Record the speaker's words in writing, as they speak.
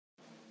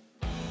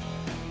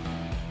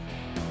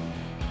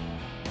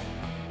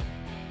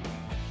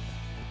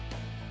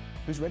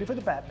Who's ready for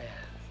the Batman?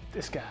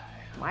 This guy.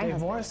 Dave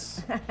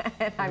Morris.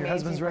 Your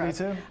husband's ready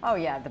too? Oh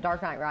yeah, The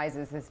Dark Knight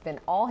Rises has been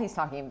all he's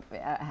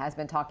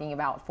been talking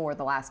about for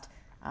the last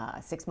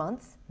 6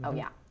 months. Oh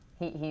yeah,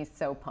 he's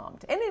so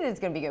pumped, and it is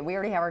going to be good. We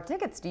already have our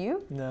tickets. Do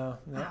you? No,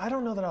 I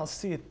don't know that I'll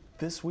see it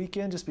this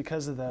weekend just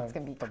because of the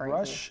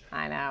rush.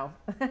 I know.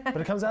 But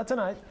it comes out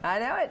tonight. I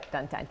know it.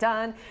 Dun, dun,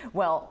 dun.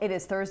 Well, it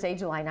is Thursday,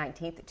 July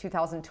 19th,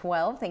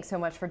 2012. Thanks so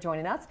much for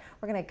joining us.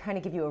 We're going to kind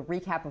of give you a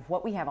recap of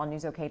what we have on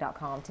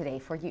NewsOK.com today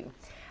for you.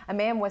 A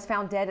man was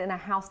found dead in a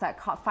house that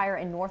caught fire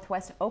in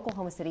northwest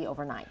Oklahoma City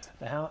overnight.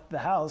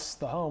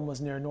 The home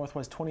was near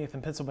Northwest 20th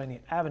and Pennsylvania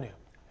Avenue.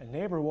 A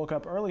neighbor woke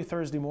up early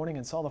Thursday morning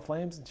and saw the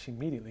flames, and she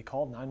immediately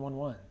called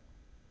 911.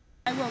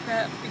 I woke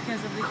up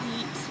because of the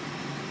heat.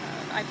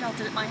 I felt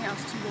it at my house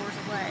 2 doors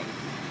away,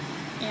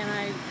 and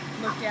I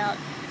looked out,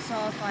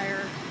 saw a fire,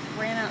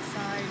 ran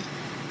outside,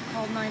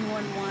 called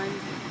 911.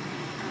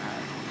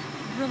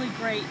 Really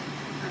great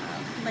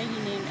lady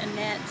named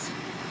Annette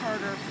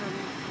Carter from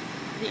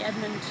the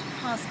Edmond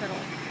Hospital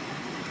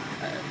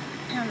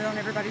pounded on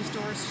everybody's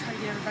doors to try to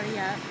get everybody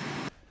up.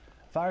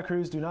 Fire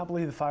crews do not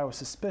believe the fire was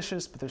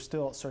suspicious, but they're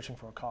still searching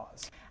for a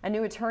cause. A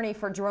new attorney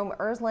for Jerome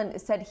Ersland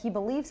said he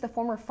believes the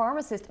former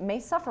pharmacist may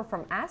suffer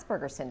from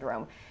Asperger's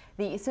syndrome.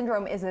 The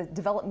syndrome is a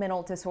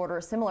developmental disorder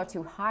similar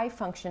to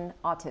high-function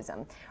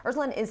autism.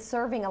 Ersland is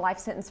serving a life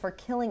sentence for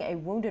killing a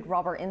wounded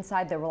robber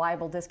inside the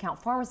Reliable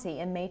Discount Pharmacy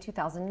in May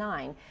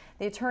 2009.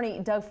 The attorney,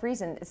 Doug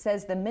Friesen,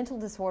 says the mental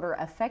disorder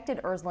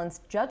affected Ersland's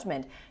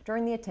judgment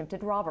during the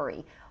attempted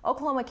robbery.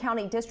 Oklahoma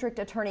County District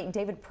Attorney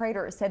David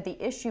Prater said the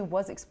issue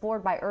was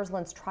explored by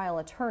Ersland's trial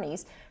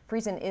attorneys.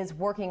 Friesen is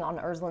working on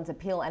Ersland's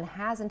appeal and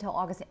has until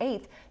August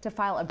 8th to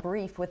file a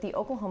brief with the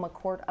Oklahoma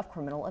Court of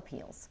Criminal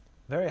Appeals.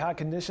 Very hot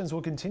conditions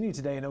will continue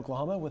today in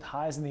Oklahoma with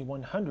highs in the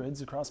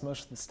 100s across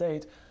most of the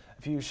state.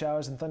 A few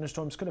showers and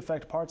thunderstorms could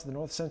affect parts of the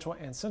north central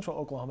and central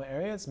Oklahoma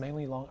areas,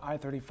 mainly along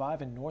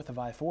I-35 and north of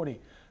I-40.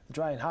 The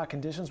dry and hot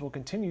conditions will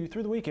continue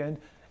through the weekend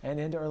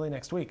and into early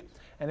next week.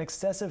 An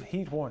excessive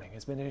heat warning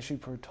has been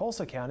issued for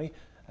Tulsa County.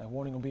 A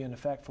warning will be in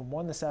effect from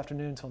 1 this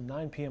afternoon until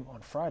 9 p.m. on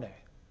Friday.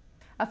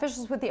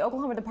 Officials with the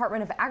Oklahoma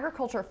Department of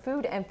Agriculture,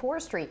 Food and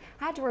Forestry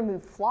had to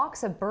remove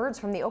flocks of birds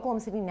from the Oklahoma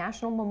City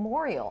National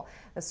Memorial.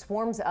 The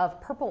swarms of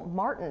purple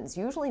martins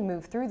usually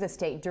move through the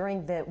state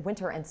during the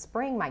winter and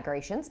spring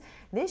migrations.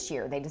 This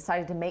year, they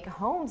decided to make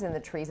homes in the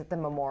trees at the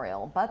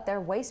memorial, but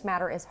their waste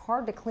matter is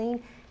hard to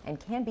clean and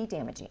can be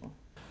damaging.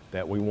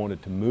 That we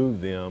wanted to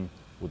move them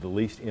with the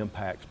least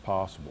impacts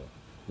possible.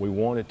 We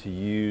wanted to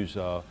use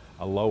a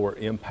lower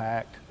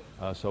impact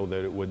so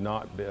that it would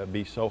not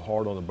be so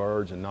hard on the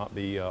birds and not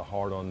be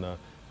hard on the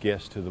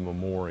guests to the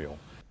memorial.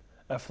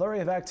 A flurry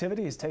of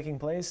activity is taking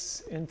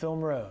place in Film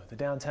Row. The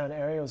downtown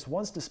area was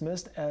once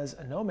dismissed as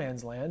a no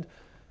man's land.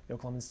 The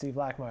Oklahoman's Steve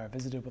Lackmeyer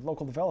visited with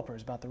local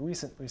developers about the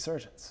recent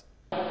resurgence.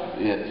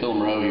 At Film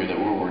Row here that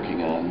we're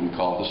working on, we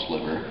call the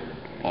sliver,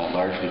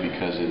 largely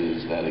because it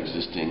is that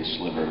existing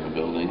sliver of a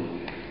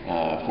building.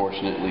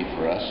 Fortunately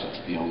for us,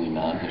 it's the only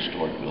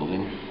non-historic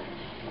building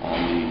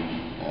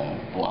on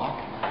the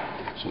block.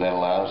 So that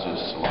allows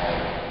us a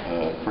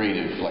lot of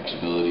creative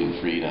flexibility and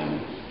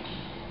freedom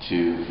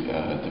to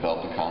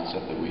develop the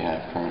concept that we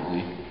have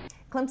currently.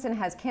 Clemson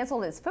has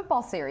canceled its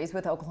football series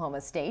with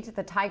Oklahoma State.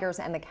 The Tigers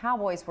and the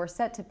Cowboys were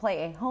set to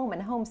play a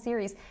home-and-home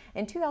series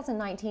in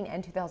 2019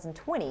 and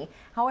 2020.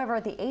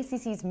 However, the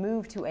ACC's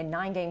move to a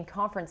 9-game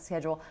conference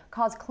schedule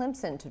caused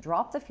Clemson to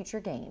drop the future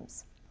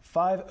games.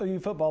 5 OU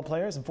football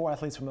players and 4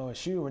 athletes from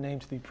OSU were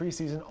named to the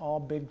preseason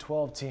All-Big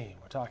 12 team.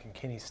 We're talking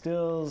Kenny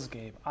Stills,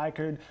 Gabe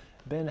Eichard,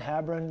 Ben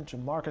Habron,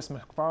 Jamarcus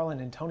McFarland,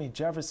 and Tony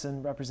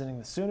Jefferson representing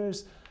the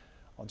Sooners,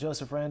 while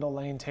Joseph Randall,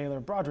 Lane Taylor,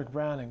 Broderick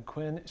Brown, and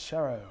Quinn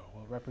Sherrow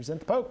will represent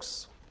the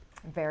Pokes.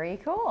 Very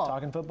cool.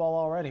 Talking football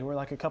already. We're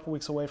like a couple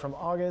weeks away from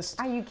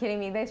August. Are you kidding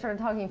me? They started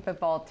talking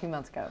football 2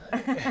 months ago.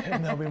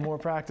 And there'll be more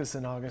practice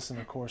in August, and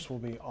of course we'll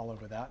be all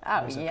over that.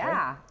 Oh,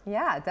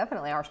 yeah,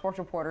 definitely. Our sports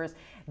reporters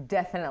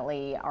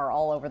definitely are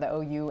all over the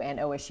OU and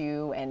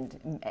OSU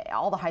and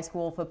all the high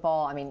school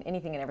football. I mean,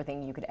 anything and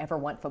everything you could ever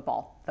want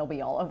football, they'll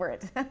be all over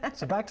it.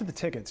 So back to the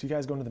tickets. You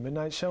guys going to the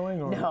midnight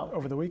showing or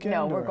over the weekend?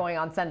 No, we're going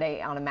on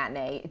Sunday on a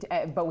matinee,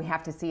 but we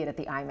have to see it at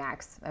the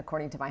IMAX,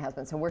 according to my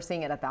husband. So we're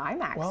seeing it at the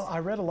IMAX. Well, I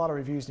read a lot of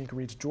reviews, and you can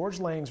read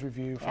George Lang's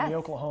review from the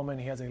Oklahoma, and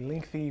he has a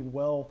lengthy,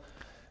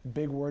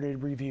 big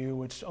worded review,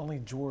 which only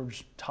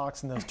George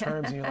talks in those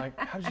terms, and you're like,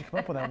 how did you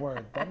come up with that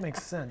word? That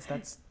makes sense.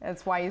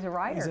 That's why he's a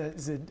writer.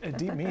 There's a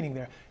deep meaning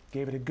there.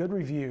 Gave it a good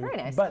review. Very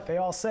nice. But they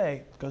all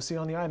say, go see it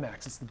on the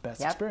IMAX. It's the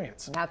best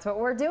experience. That's what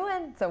we're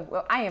doing.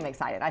 So I am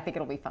excited. I think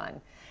it'll be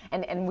fun.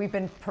 And we've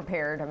been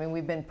prepared. I mean,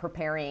 we've been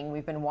preparing.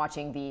 We've been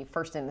watching the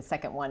first and the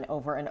second one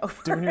over and over.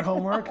 Doing your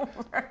homework? All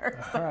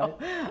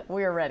right.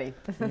 We are ready.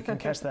 You can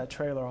catch that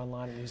trailer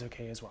online at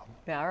NewsOK as well.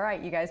 All right.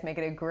 You guys make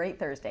it a great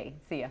Thursday.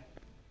 See ya.